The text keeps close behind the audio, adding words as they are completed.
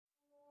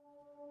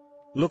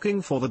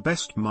Looking for the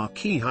best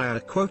marquee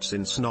hire quotes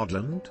in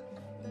Snodland?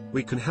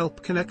 We can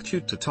help connect you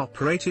to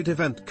top-rated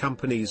event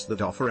companies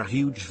that offer a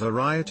huge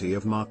variety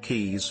of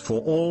marquees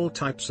for all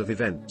types of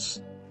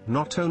events.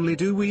 Not only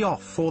do we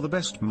offer the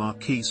best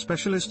marquee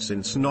specialists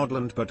in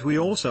Snodland, but we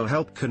also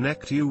help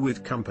connect you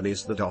with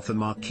companies that offer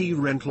marquee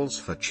rentals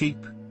for cheap.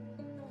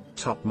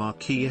 Top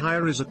Marquee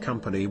Hire is a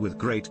company with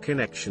great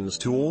connections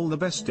to all the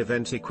best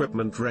event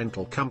equipment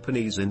rental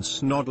companies in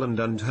Snodland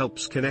and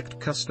helps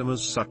connect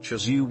customers such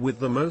as you with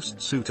the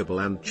most suitable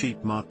and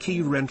cheap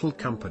marquee rental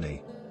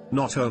company.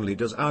 Not only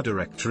does our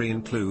directory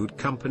include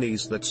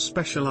companies that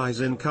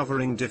specialize in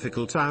covering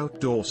difficult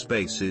outdoor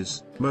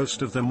spaces,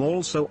 most of them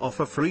also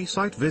offer free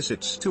site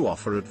visits to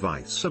offer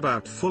advice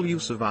about full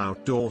use of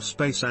outdoor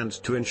space and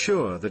to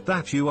ensure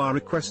that you are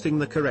requesting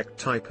the correct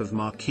type of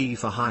marquee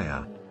for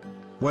hire.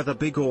 Whether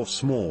big or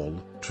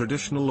small,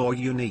 traditional or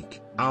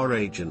unique, our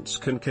agents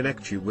can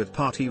connect you with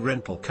party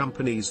rental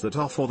companies that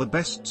offer the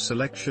best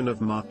selection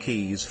of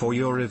marquees for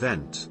your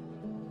event.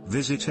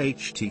 Visit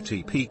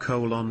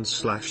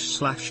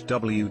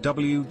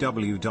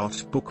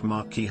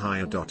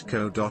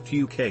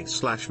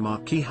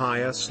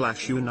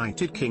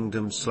http://www.bookmarqueehire.co.uk/marqueehire/United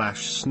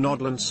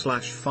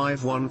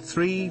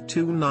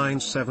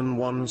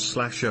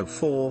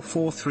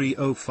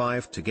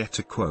Kingdom/Snodland/5132971/044305 to get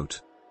a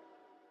quote.